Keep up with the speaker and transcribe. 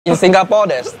In Singapore,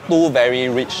 there's two very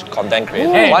rich content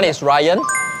creators. One is Ryan,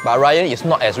 but Ryan is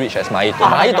not as rich as Mahito.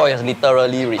 Mahito is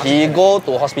literally rich. He go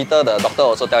to hospital, the doctor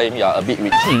also tell him you are a bit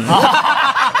rich.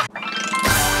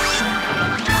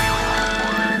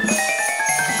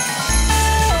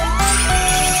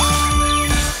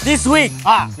 This week,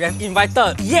 we have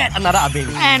invited yet another Ah Beng.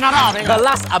 Another Ah Beng. The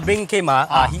last Ah Beng came,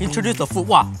 he introduced the food.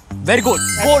 Wow, very good.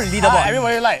 Gold leaderboard.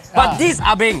 Everybody like. But this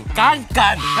Ah Beng, gan,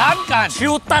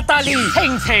 chiu tatali,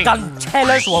 gan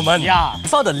challenge woman. Yeah.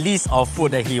 Saw the list of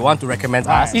food that he want to recommend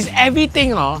us. It's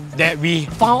everything that we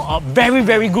found a very,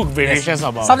 very good variations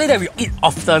about. Something that we eat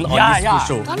often on this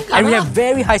food show. And we have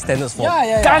very high standards for.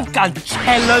 Gan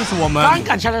challenge woman.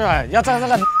 gan challenge 啊，要站那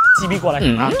个 GB 过来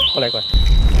啊，过来。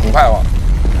你拍我？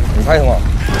你拍什么？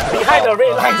你害的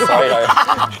red line sorry，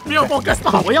 没有 focus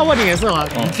到。我要问你的是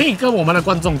你可以跟我们的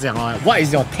观众讲What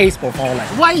is your taste profile like?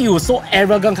 Why you so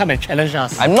arrogant come and challenge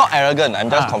us? I'm not arrogant, I'm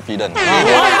just confident.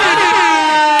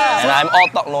 And I'm all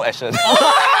talk, no action.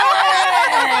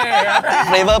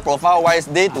 Flavor profile wise,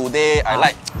 day to day, I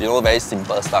like very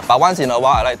simple stuff. But once in a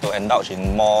while, I like to indulge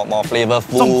in more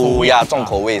flavorful, 重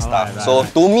口味 stuff. So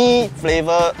to me,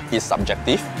 flavor is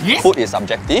subjective. Yes. Food is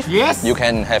subjective. Yes. You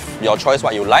can have your choice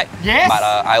what you like. Yes. But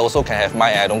I also can have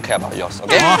mine. I don't care about yours.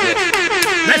 Okay. Yes.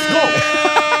 Let's go.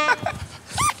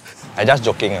 I just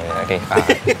joking. Okay.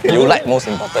 You like most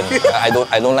important. I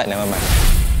don't like. Never mind.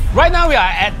 Right now we are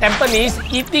at Tampines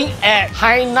eating at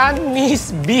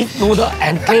Hainanese beef noodle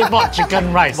and Claypot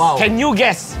chicken rice. Wow. Can you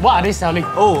guess what are they selling?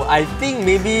 Oh, I think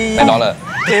maybe $1.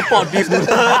 Claypot beef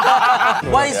noodle.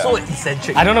 Why so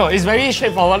eccentric? I don't know. It's very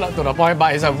straightforward to the point,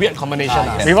 but it's a weird combination.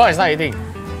 Yes. Before I start eating,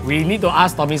 we need to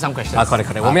ask Tommy some questions. Correct.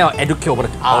 我们要 educate 我们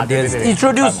的 audience,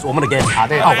 introduce 我们的 guest.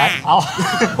 对。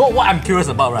What I'm curious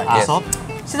about, right? Yes. 说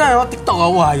现在TikTok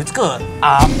哇有这个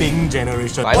Ah Beng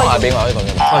generation. I know Ah Beng. Oh,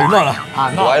 you know lah.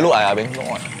 Do I look like Ah Beng? No.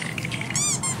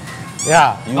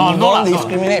 Yeah. You don't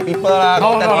discriminate people lah.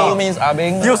 Tattoo means Ah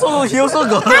Beng. He also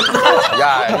got.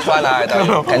 Yeah, this one I tell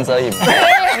you, cancel him.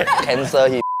 Cancel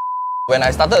him. When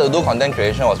I started to do content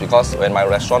creation was because when my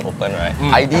restaurant opened, right,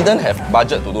 I didn't have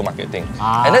budget to do marketing.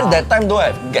 And then that time don't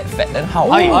have get fed, then how?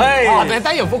 That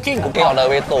time you're booking. Booking on the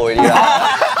way to already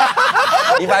lah.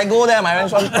 If I go there, my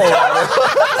restaurant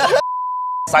to.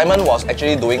 Simon was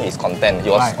actually doing his content. He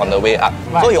was on the way up.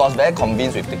 So he was very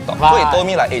convinced with TikTok. So he told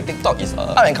me like, hey, TikTok is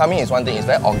up and coming is one thing. It's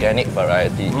very organic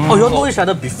variety. Oh, you all know each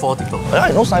other before TikTok?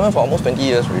 I know Simon for almost 20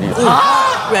 years already. Wait,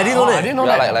 I didn't know that. I didn't know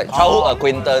that. Like childhood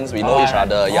acquaintance, we know each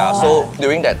other. Yeah. So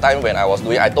during that time when I was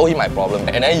doing, I told him my problem.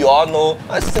 And then you all know,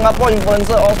 Singapore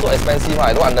influencer all so expensive.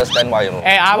 I don't understand why, you know.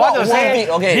 Hey, I want to say,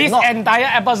 this not, entire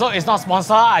episode is not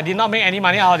sponsored. I did not make any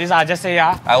money out of this. I just say,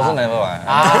 I also never.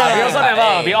 You also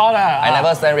never. We all. I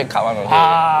never send red card one. Okay.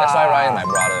 That's why Ryan my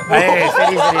brother. Hey,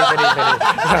 steady.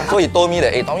 So he told me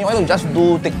that, hey Tommy, why don't you just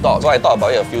do TikTok? So I thought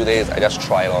about it a few days. I just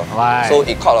tried. So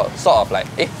it caught sort of like,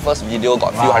 first video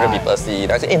got few hundred people see.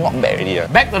 I said, hey, not bad already.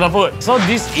 Back to the food. So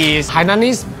this is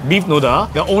Hainanese beef noodle.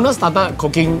 The owner started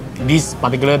cooking this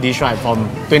particular dish right from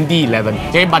 2011.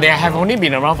 Okay, but they have only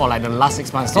been around for like the last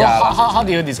 6 months. So how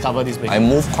did you discover this place? I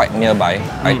moved quite nearby.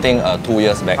 I think 2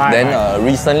 years back. Then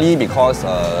recently, because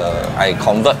I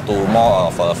convert to more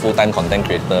of a full-time content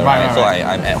creator, so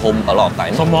I'm at home a lot of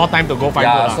time. So more time to go find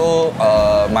food. So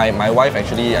my wife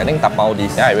actually, I think tapao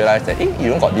this. Then I realized that, hey,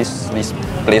 you got this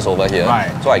place over here.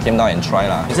 So I came down and try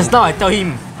lah. Just now I tell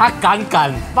him, 他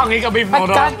敢放一个 beef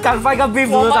noodle， 他敢放一个 beef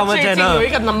noodle 上我们 channel。有一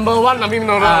个 number one 的 beef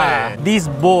noodle。This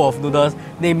bowl of noodles,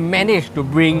 they managed to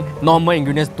bring normal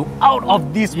ingredients to out of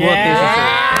this world taste.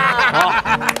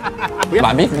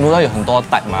 But beef noodle 有很多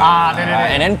type 嘛。对。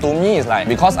And then to me it's like,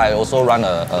 because I also run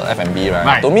a F&B,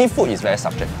 right? To me food is very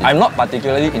subjective. I'm not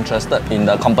particularly interested in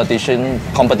the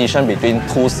competition between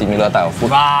two similar type of food,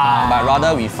 but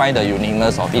rather we find the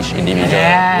uniqueness of each individual.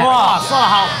 哇，说得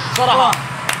好，说得好。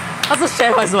它是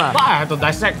chef 还是什么？ But I have to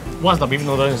dissect what's the beef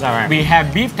noodle inside, right? We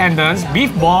have beef tendons,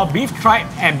 beef ball, beef tripe,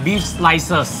 and beef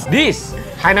slices. This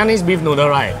Hainanese beef noodle,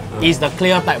 right, is the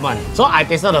clear type one. So I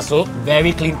tasted the soup,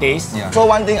 very clean taste. So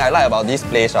one thing I like about this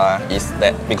place is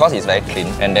that because it's very clean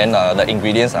and then the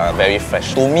ingredients are very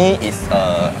fresh. To me, it's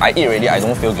I eat already, I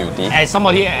don't feel guilty. As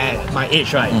somebody at my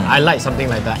age, right, I like something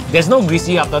like that. There's no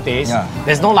greasy aftertaste.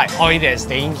 There's no like oil that's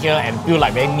staying here and feel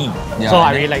like very meat. So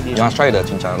I really like this. You must try the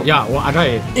chinchalo. Yeah, well, I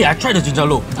tried it. I tried the ginger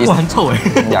loaf. 哇，很臭哎。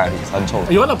Yeah, it's 很臭。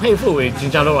 You want to pay food with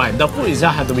chinchalo, right? The food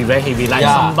itself have to be very heavy, like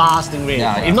sambal stingray.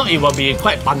 If not, it will be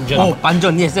quite pungent. Oh,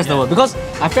 pungent, yes, that's the word. Because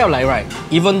I felt like, right,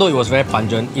 even though it was very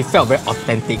pungent, it felt very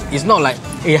authentic. It's not like,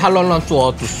 他乱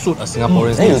做 to suit a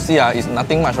Singaporean. Then you see, it's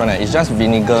nothing much, right? It's just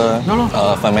vinegar,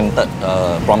 fermented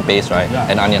prawn paste, right?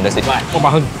 And onion, that's it.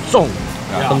 哇，很重。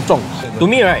很重。To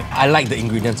me, right, I like the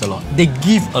ingredients a lot. They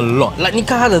give a lot. Like 你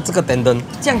看它的这个 tendon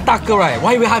这样大个 right， 我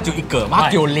还以为它只有一个，它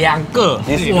有2个。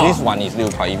This one is 6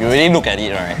 块. If you really look at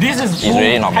it, right, this is it's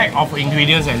really not pack bad. of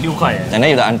ingredients and 6 块. And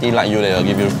then if the auntie like you, they will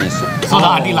give you free soup. So the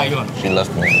auntie like you? She loves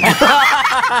me.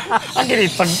 她给你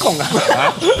分控啊。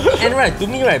And right, to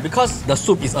me, right, because the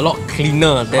soup is a lot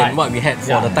cleaner than what we had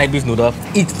for the Thai beef noodle,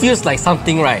 it feels like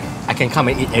something, right, I can come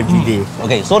and eat every day.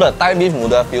 Okay, so the Thai beef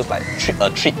noodle feels like a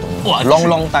treat to me.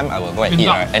 Long time I will go and eat,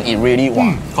 right? And it really,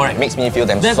 correct. makes me feel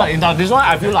damn That's soft. like, this one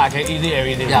I feel like I can eat it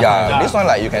every day. Yeah, this one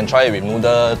like you can try it with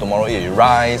noodle, tomorrow eat with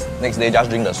rice, next day just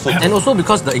drink the soup. And also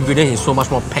because the ingredient is so much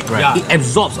more packed, right, it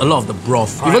absorbs a lot of the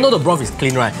broth. Even though the broth is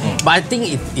clean, right, but I think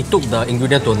it took the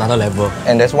ingredient to another level.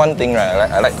 And there's one thing,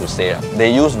 right, I like to say,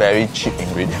 they use very cheap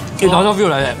ingredients. It doesn't feel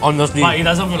like that, honestly. But it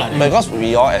doesn't feel like that. Because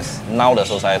we all, as now the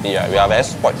society, right, we are very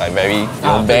spoiled by very,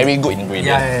 very good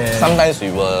ingredients. Sometimes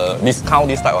we will discount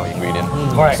this type of ingredient.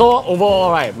 Correct. So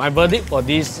overall, right, my verdict for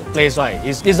this place, right,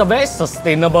 is a very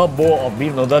sustainable bowl of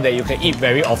beef noodle that you can eat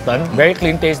very often. Very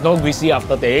clean taste, no greasy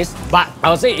aftertaste. But I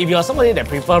would say if you're somebody that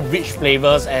prefer rich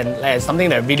flavors and something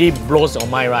that really blows your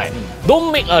mind, right,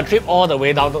 don't make a trip all the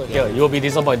way down to here. You'll be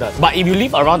disappointed. But if you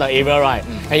live around the area, right,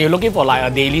 and you're looking for like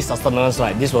a daily sustenance,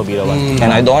 right, this will be the one.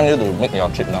 And I don't want you to make your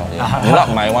trip now.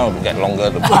 Not my one will get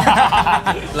longer.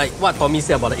 Like what Tommy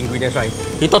said about the ingredients, right?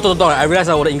 He talk, I realized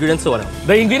the ingredients are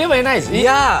The ingredient very nice.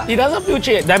 Yeah. It doesn't feel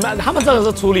cheap. 他们真的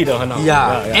是处理得很好。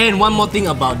Yeah. And one more thing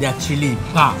about their chili.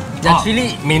 Their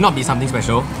chili may not be something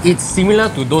special. It's similar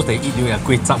to those they eat during a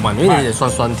Kway Chap one. It's 酸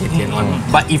酸甜甜 one.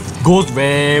 But it goes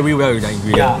very well with the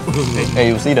ingredient. Hey,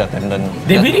 you see the tendon.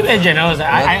 They really very generous.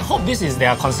 I hope this is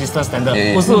their consistent standard.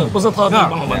 不是特地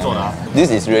帮我们做的。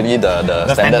This is really the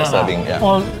standard serving. Yeah.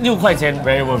 For 6块钱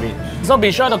very worth it. So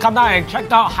be sure to come down and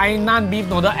check out Hainan beef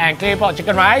noodle and Claypot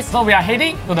chicken rice. So we are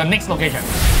heading to the next location.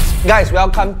 Guys,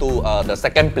 welcome to the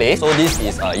second place. So this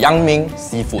is Ming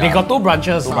seafood. They got 2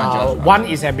 branches. One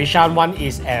is at Bishan, one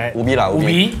is at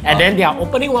Ubi. And then they are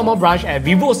opening one more branch at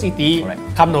Vivo City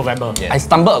come November. I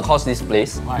stumbled across this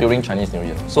place during Chinese New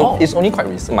Year. So it's only quite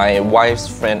recent. My wife's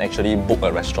friend actually booked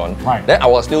a restaurant. Then I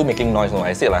was still making noise.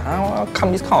 I said like, how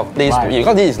come this kind of place to eat?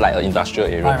 Because this is like an industrial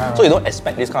area. So you don't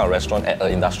expect this kind of restaurant at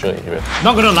an industrial area.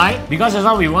 Not gonna lie, because just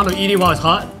now we want to eat it while it's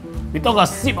hot. We took a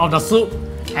sip of the soup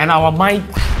and our mind.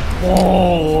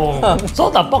 Oh,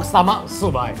 so the pork stomach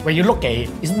soup, right? When you look at it,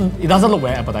 it doesn't look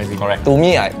very appetizing. Correct. To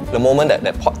me, the moment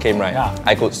that pot came, right,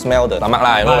 I could smell the stomach,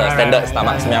 the standard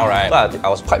stomach smell, right? So I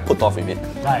was quite put off with it.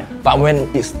 But when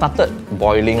it started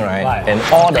boiling, right, and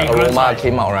all the aroma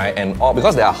came out, right, and all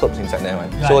because there are herbs inside there,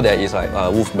 right? So there is like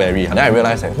wolfberry, and then I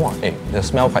realized like, wow, hey, the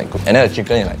smell quite good. And then the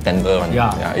chicken is like tender one.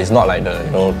 Yeah, it's not like the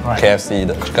KFC,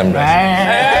 the chicken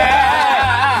breast.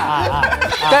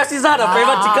 KFC is the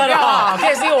favorite chicken.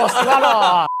 KFC was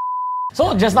one.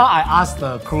 So just now I asked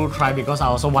the crew try because I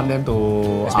also want them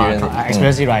to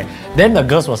experience it, right? Then the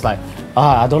girls was like,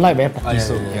 I don't like very porky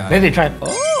soup. Then they tried.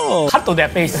 Cut to their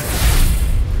face.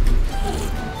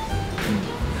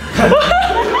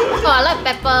 I like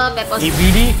pepper. It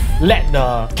really let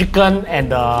the chicken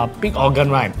and the pig organ,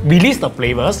 right, release the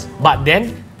flavors, but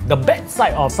then the bad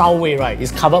side of sour way, right,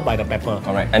 is covered by the pepper.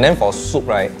 Alright, and then for soup,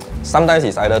 right, sometimes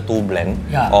it's either too bland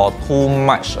or too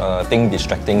much thing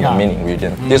distracting the main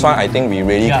ingredient. This one, I think we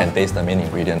really can taste the main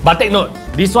ingredient. But take note,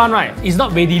 this one, right, is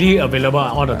not readily available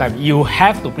all the time. You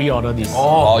have to pre-order this.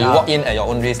 Or you walk in at your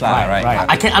own risk, right?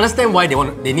 I can understand why they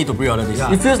need to pre-order this.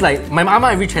 It feels like my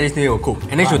mama every Chinese New Year will cook,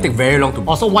 and then she'll take very long to.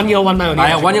 Also 1 year, 1 time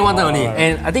only. 1 year, 1 time only.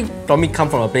 And I think Tommy come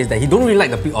from a place that he don't really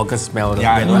like the pig organ smell.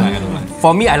 I don't like.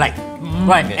 For me, I like.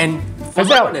 Right, and for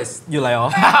this, you like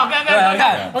Okay.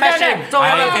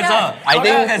 I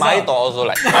think my daughter also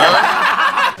like.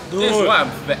 This is why I'm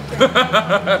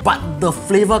fat. But the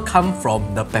flavor come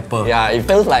from the pepper. Yeah, it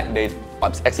feels like they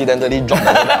accidentally dropped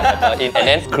a little bit of pepper in and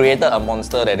then created a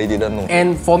monster that they didn't know.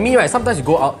 And for me, right, sometimes you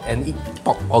go out and eat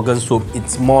pork organ soup,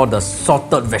 it's more the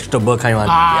salted vegetable kind one.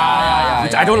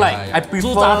 Which I don't like. I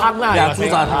prefer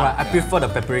I prefer the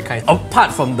peppery kind.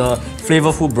 Apart from the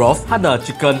flavorful broth, 它的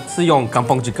chicken 是用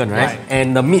kampung chicken, right?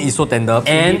 And the meat is so tender.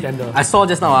 And I saw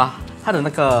just now 它的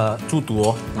那个猪肚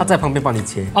哦，它在旁边帮你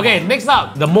切。Okay, next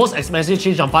up, the most expensive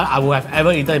Chee Cheong I would have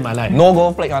ever eaten in my life. No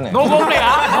gold flake one. No gold flake,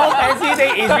 no fancy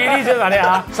thing. It's really just like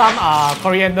that. Some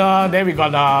coriander, then we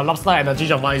got the lobster and the Chee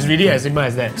Cheong fan. It's really as simple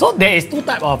as that. So there is two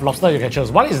types of lobster you can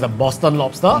choose. One is the Boston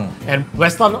lobster and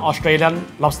Western Australian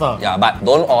lobster. Yeah, but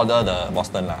don't order the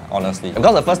Boston lah, honestly.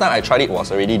 Because the first time I tried it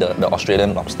was already the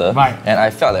Australian lobster. Right. And I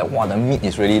felt that wow, the meat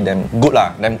is really damn good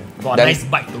lah. Got a nice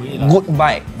bite to it. Good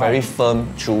bite, very firm,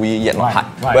 chewy, yet not hard.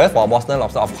 Whereas for Boston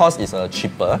lobster, of course, it's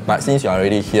cheaper. But since you're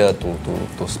already here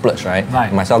to splurge, right?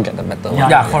 You might as well get the better one.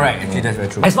 Yeah, correct. Actually, that's very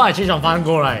true. As far as Chee Cheong fan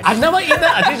go, right? I've never eaten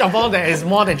a Chee Cheong fan that is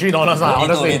more than $3,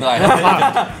 honestly.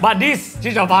 But this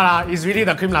Chee Cheong fan is really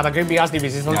the cream lada cream PR still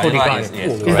resistant to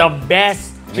It's the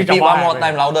best. Repeat one more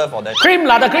time louder for that. Cream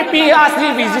lada cream PR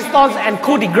still resistance and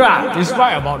coup de grace. It's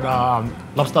right about the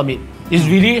lobster meat. It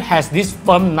really has this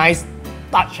firm, nice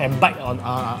touch and bite on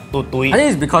to it. I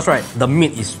think it's because the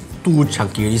meat is too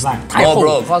chunky. It's no,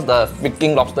 bro, because the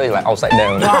freaking lobster is like outside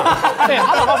there.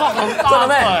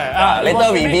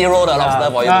 Later we B-roll the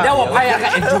lobster for you. Then 我拍那个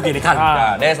Andrew 给你看。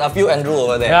There's a few Andrew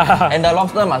over there. And the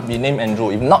lobster must be named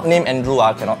Andrew. If not named Andrew,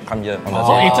 cannot come here.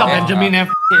 So it's a Benjamin F.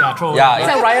 Yeah.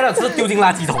 像 Ryan 只是丢进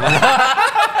垃圾桶。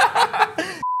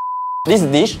This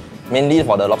dish, mainly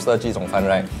for the lobster Chee Cheong fan,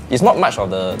 right? It's not much of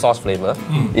the sauce flavor.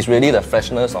 It's really the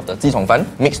freshness of the Chee Cheong fan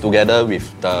mixed together with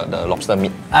the lobster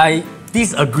meat. I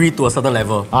disagree to a certain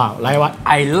level. Like what?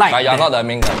 I like. But you're not the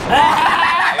Ming guy.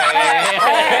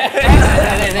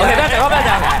 OK， 不要讲话，不要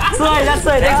讲，吃一下，吃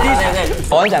一下 ，next dish。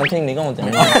我很想听你跟我讲。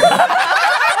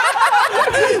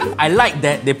I like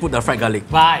that they put the fried garlic.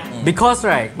 Right. Because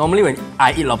normally when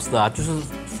I eat lobster 就是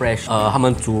fresh， 他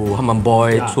们煮，他们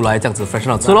boil 出来这样子 fresh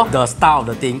很好吃咯。The style of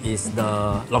the thing is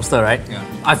the lobster, right? Yeah.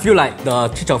 I feel like the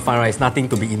Chee Cheong fan is nothing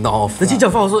to be ignored of. The Chee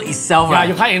Cheong fan also itself, Yeah,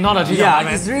 you can't ignore the Chee Cheong fan.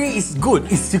 Yeah, it's good.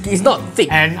 It's not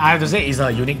thick. And I have to say, it's a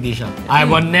unique dish. I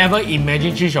will never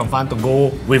imagine Chee Cheong fan to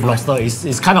go with lobster.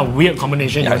 It's kind of weird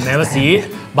combination. You'll never see it,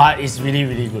 but it's really,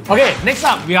 really good. Okay, next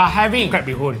up, we are having crab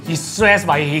bee hoon. He swears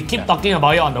by it. He keep talking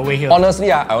about it on the way here.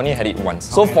 Honestly, I only had it once.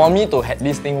 So for me to have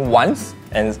this thing once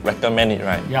and recommend it,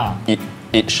 right? Yeah.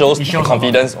 It shows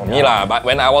confidence on me lah. But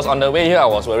when I was on the way here, I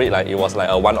was worried like it was like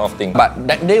a one-off thing. But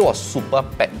that day was super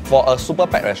packed. For a super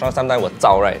packed restaurant, sometimes will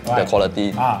zao, right? The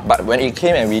quality. But when it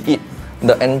came and we eat,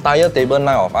 the entire table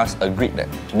 9 of us agreed that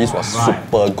this was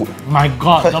super good. My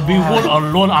God, the bee hoon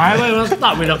alone. I haven't even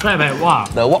started with the crab. Wow.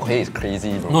 The wok hei is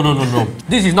crazy, bro. No.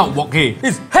 This is not wok hei.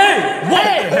 It's hey.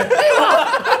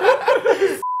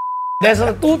 There's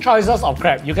two choices of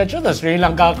crab. You can choose the Sri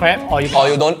Lanka crab or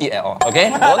you don't eat at all,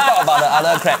 okay? Don't talk about the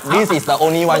other crab. This is the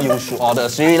only one you should order.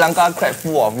 Sri Lanka crab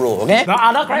full of roe, okay? The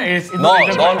other crab is No,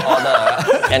 don't order.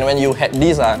 And when you had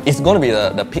this, it's going to be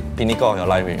the peak pinnacle of your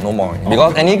life, no more.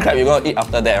 Because any crab you're going to eat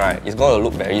after that, right, it's going to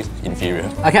look very inferior.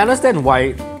 I can understand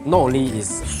why not only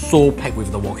is so packed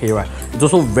with the wok hei, right? It's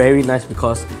also very nice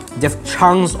because they have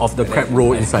chunks of the crab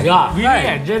roll inside. Yeah,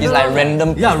 really. It's like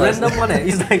random. Yeah, random one.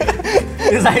 It's like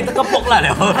这个 pork 辣了，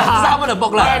是他们的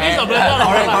pork 辣。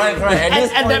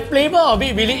Correct. And the flavor of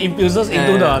it really infuses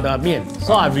into the meat.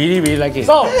 So I really like it.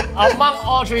 So among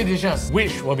all three dishes,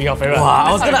 which will be your favorite? Wow,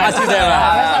 I was gonna ask you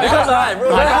that. Because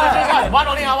one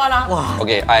only one.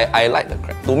 Okay, I like the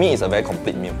crab. To me, it's a very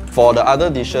complete meal. For the other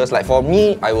dishes, like for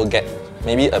me, I will get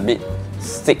maybe a bit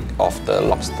sick of the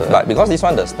lobster. But because this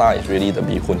one, the star is really the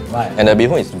bee hoon. And the bee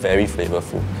hoon is very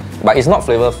flavorful. But it's not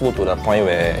flavorful to the point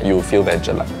where you feel very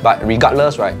jelak. But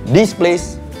regardless, right, this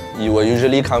place, you will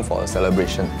usually come for a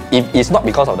celebration. If it's not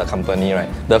because of the company, right,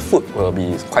 the food will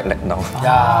be quite let down.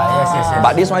 Yes.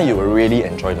 But this one, you will really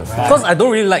enjoy the food. Because I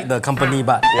don't really like the company,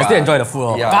 but I still enjoy the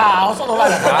food. Yeah. I also don't like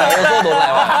the food. I also don't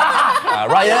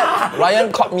like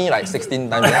Ryan caught me like 16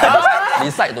 times. I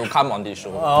decided to come on this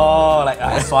show. Oh, like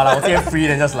耍了，我今天 free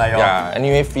then just like Yeah,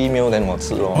 anyway free meal then 我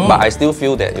吃咯. But I still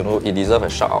feel that it deserves a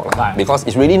shout out lah. Because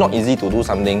it's really not easy to do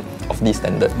something of this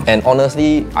standard. And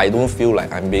honestly, I don't feel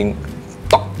like I'm being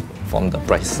top from the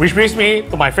price. Which brings me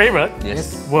to my favorite.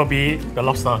 Yes. Will be the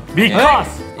lobster. Because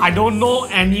I don't know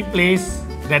any place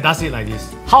that does it like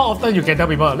this. How often you can tell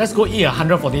people, let's go eat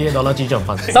 $148 Chee Cheong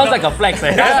fan? Sounds like a flex.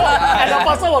 And the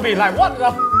person will be like, what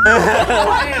the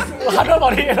what is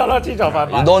 $148 Chee Cheong fan?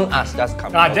 You don't ask, just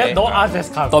come. Just don't ask,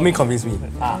 just come. Tommy convinced me.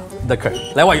 The crab.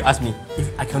 Like what you asked me, if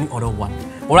I can only order one.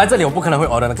 我来这里我不可能会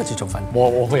order 那个 Chee Cheong fan.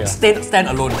 我会啊。Stand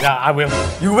alone. Yeah, I will.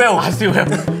 You will. I still will.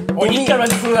 我一个人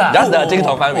吃啊。Just the Chee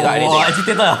Cheong fan without anything. 哇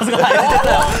，agitated 了，这个 agitated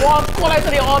了。我过来这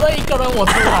里 order 一个人我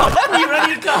吃啊，一人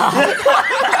一个。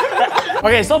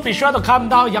Okay, so be sure to come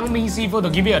down Yang Ming Seafood to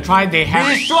give it a try. They have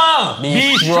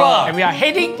Be sure. And we are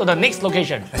heading to the next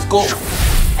location. Let's go.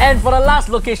 And for the last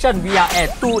location, we are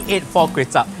at 284 Kway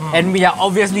Chap. And we are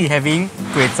obviously having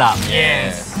Kway Chap.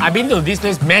 Yes. I've been to this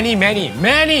place many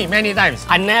times.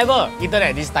 I never eaten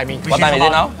at this timing. What time is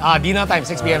it now? Dinner time,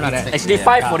 6 p.m. like that. Actually,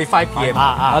 5:45 p.m.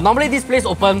 Normally, this place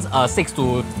opens 6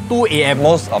 to 2 a.m.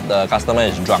 Most of the customer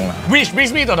is drunk. Which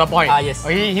brings me to the point. Yes.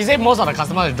 He said most of the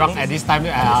customers are drunk at this time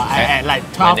at like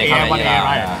 12 a.m., 1 a.m.,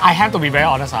 right? I have to be very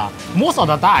honest. Most of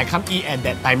the time, I can't eat at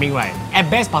that timing, right? At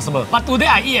best possible. But today,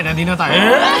 I eat at the dinner time.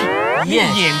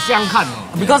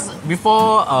 Because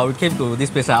before we came to this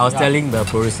place, I was telling the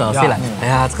producer, I say like, 哎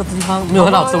呀，这个地方没有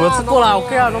很好吃，我都吃过了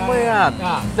 ，OK 啊 ，normal 啊。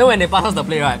Then when they pass us the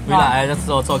plate, right, we like, 哎，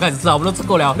走，开始吃啊，我们都吃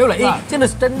过了。They were like, 哎，这样的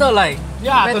standard like,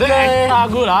 yeah, today extra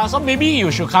good So maybe you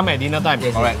should come at dinner time.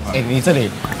 Correct. 哎，你这里。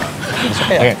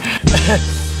Okay.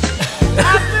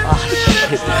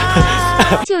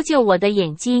 救救我的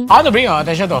眼睛 I want to bring your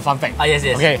attention to a fun fact. yes.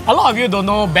 Okay, a lot of you don't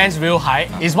know Ben's real height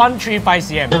is 135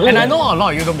 cm, and I know a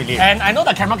lot of you don't believe. And I know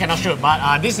the camera cannot shoot, but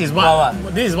this is what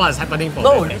is happening for.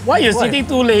 No, why you sitting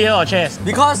 2 layer of chairs?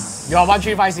 Because You are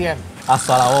 135 cm.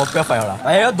 算了，我不要 fire 了。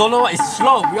哎呀 ，don't know what is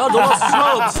slope，不要 don't know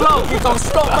slope，你懂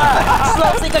slope 吗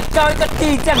 ？slope 是一个高一个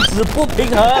低，这样子不平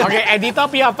衡。Okay, editor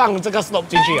不要放这个 slope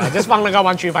进去，just 放那个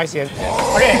135 cm.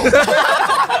 Okay.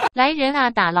 来人啊，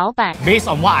打老板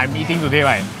Based on what I'm eating today,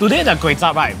 right? Today the Kway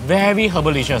Chap, right? Very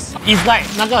herbalicious. It's like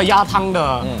那个鸭汤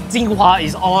的精华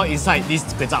is all inside this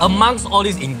Kway Chap. Amongst all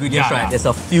these ingredients, Yeah, right, yeah. there's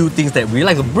a few things that we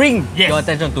like to bring Yes. your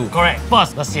attention to. Correct.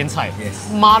 First, the 咸菜. Yes.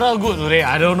 Mother good today.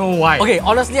 I don't know why. Okay,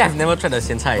 honestly, I've never tried the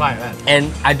咸菜, Right. and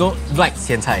I don't like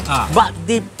咸菜. Ah. But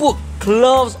they put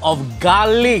cloves of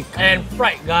garlic. And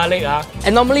fried garlic.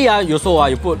 And normally, you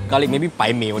put garlic, maybe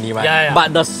白梅 only, right? Yeah.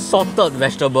 But the salted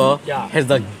vegetable has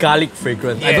the garlic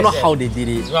fragrance. I don't know how they did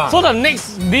it. So the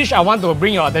next dish I want to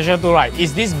bring your attention to, right,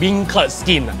 is this bean curd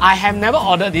skin. I have never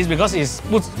ordered this because it's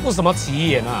不什么起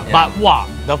眼 But wow,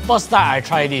 the first time I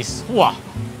tried this, wow,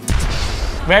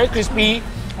 very crispy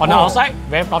on the outside,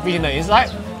 very fluffy in the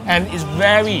inside. And it's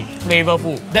very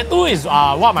flavorful. That too is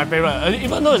one of my favorite.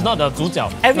 Even though it's not the 主角,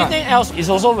 everything else is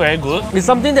also very good. It's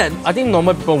something that I think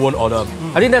normal people won't order.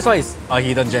 I think that's why it's a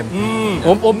hidden gem.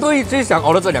 我不会最想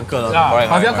order 这两个的。Correct,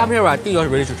 If you correct. come here, right, I think you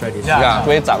really should try this. Yeah,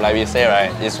 Kway Chap, like we say,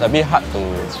 right, it's a bit hard to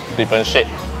differentiate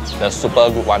the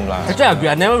super good one. Actually, I agree.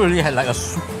 I never really had like a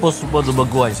super duper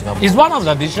good one in Singapore. It's one of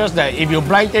the dishes that if you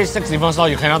blind taste 6 different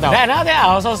stores, you cannot tell. Then another thing I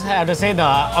also have to say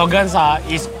the organs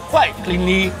is quite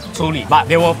cleanly truly. But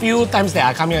there were a few times that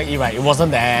I come here and eat, right, it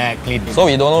wasn't that clean. So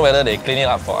we don't know whether they clean it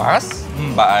up for us,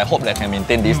 but I hope they can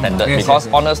maintain this standard because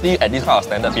honestly, at this kind of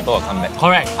standard, people will come back.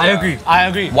 Correct. I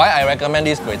agree. Why I recommend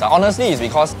this Kway Chap? Honestly, is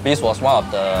because this was one of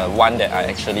the one that I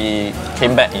actually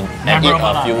came back in and eat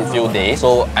a few days.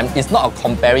 So it's not a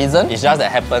comparison. It's just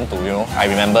that happened to I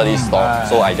remember this store,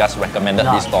 so I just recommended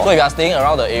this store. So if you are staying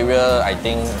around the area, I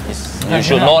think you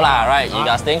should know right? If you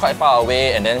are staying quite far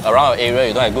away and then around your area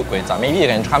you don't have good Kway Chap, maybe you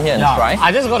can come here and try.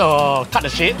 I just got to cut the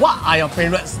shit. What are your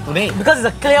favorites today? Because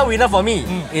it's a clear winner for me.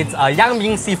 It's Yang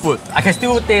Ming seafood. I can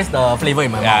still taste the flavor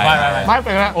in my mouth. Right. My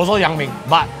favorite also Yang Ming,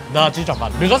 but the Chee Cheong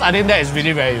one. Because I think that is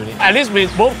really very unique. At least we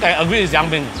both can agree it's Yang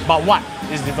Ming, but what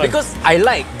is different? Because I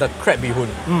like the crab bee hoon.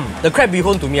 The crab bee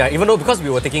hoon to me, even though because we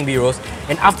were taking B-rolls,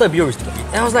 and after B-roll we still eat,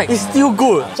 and I was like, it's still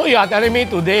good. So you are telling me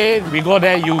today we go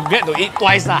there, you get to eat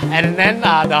twice and then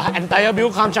the entire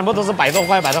bill come 全部都是100多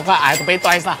块, I have to pay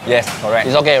twice Yes, correct.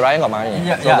 It's okay, Ryan got money.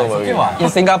 So don't worry. In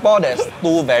Singapore, there's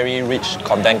two very rich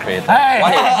content creators.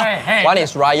 One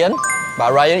is Ryan.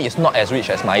 But Ryan is not as rich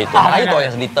as Mahito. Mahito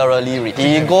is literally rich.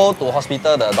 He go to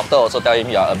hospital, the doctor also tell him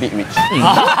you are a bit rich.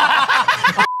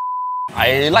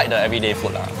 I like the everyday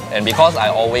food and because I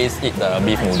always eat the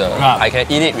beef noodle, I can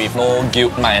eat it with no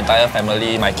guilt. My entire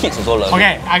family, my kids also love it.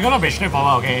 Okay, I'm gonna be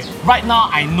straightforward, okay? Right now,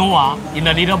 I know in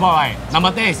the leaderboard, right,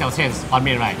 number 10 is Xiao Qian's Ban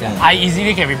Mian, right? I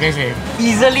easily can replace with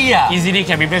Easily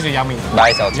can replace with Yang Ming.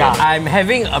 Bye, Xiao Qian. I'm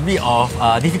having a bit of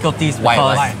difficulties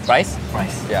because... Why? Price?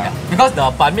 Yeah. Because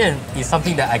the ban mian is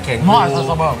something that I can More do,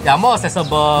 accessible. Yeah, more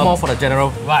accessible, more for the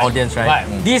general audience, right?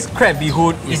 This crab bee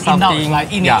hoon is something like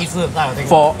 1年一次 type of thing.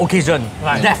 for occasion.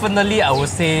 Right. Definitely, I would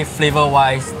say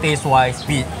flavor-wise, taste-wise,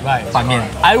 beat ban mian.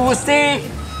 I would say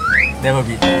never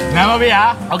beat. Never be,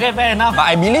 Okay, fair enough. But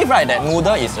I believe, right, that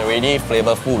noodle is already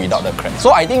flavorful without the crab.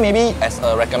 So I think maybe as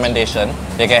a recommendation,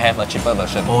 they can have a cheaper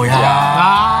version. Oh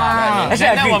yeah. Actually,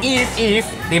 I agree. If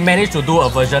they manage to do a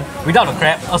version without the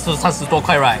crab, 20-30多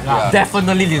块, right?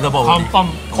 Definitely leaderboard.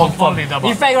 Confirm leaderboard.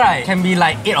 In fact, right, can be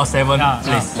like 8 or 7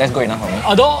 place. That's good enough for me.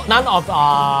 Although none of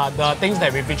the things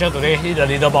that we feature today hit the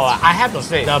leaderboard, I have to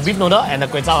say the beef noodle and the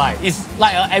Kway Chap, right, is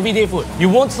like an everyday food. You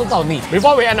won't sit down need.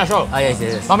 Before we end the show,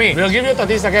 Yes. Tommy, we'll give you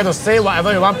 30 seconds to say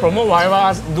whatever you want, promote whatever you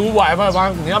want, do whatever you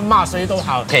want. 你要骂谁都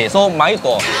好。 Okay, so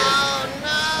Mahito,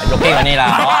 I Joking only lah.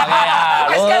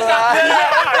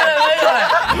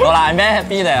 No lah, I'm very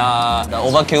happy that the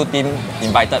Overkill team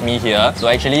invited me here to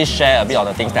actually share a bit of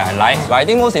the things that I like. But I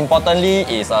think most importantly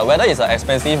is whether it's an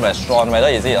expensive restaurant, whether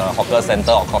it's a hawker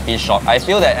center or coffee shop, I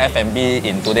feel that F&B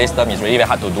in today's term is really very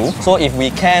hard to do. So if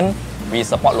we can, we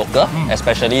support local,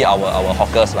 especially our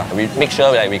hawkers. We make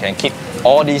sure that we can keep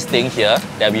all these things here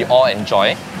that we all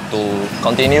enjoy to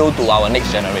continue to our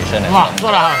next generation. Wow,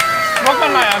 so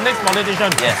welcome like our next politician.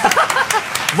 Yes.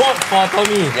 Vote for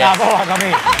Tommy. Yeah, vote for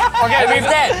Tommy. Okay, with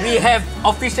that, we have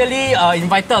officially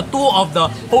invited two of the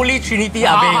Holy Trinity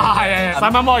Ah Bengs. Yeah.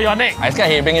 Simon Mo, you're next. I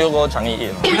scared he bring you go Changi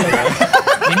eat.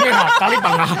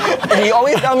 He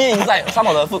always tell me inside some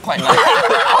of the food quite nice.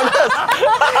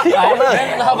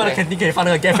 Honest. How about the canteen can find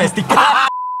a get fast sticker?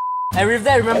 And with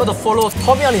that, remember to follow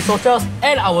Tommy on his socials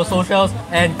and our socials.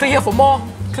 And click here for more.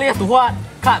 Click here to what?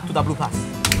 Cut to W+.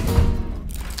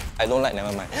 I don't like,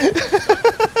 never mind.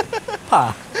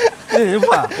 怕？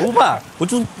怕？我不怕，我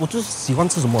就是喜欢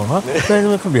吃什么啊？在那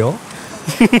边看表。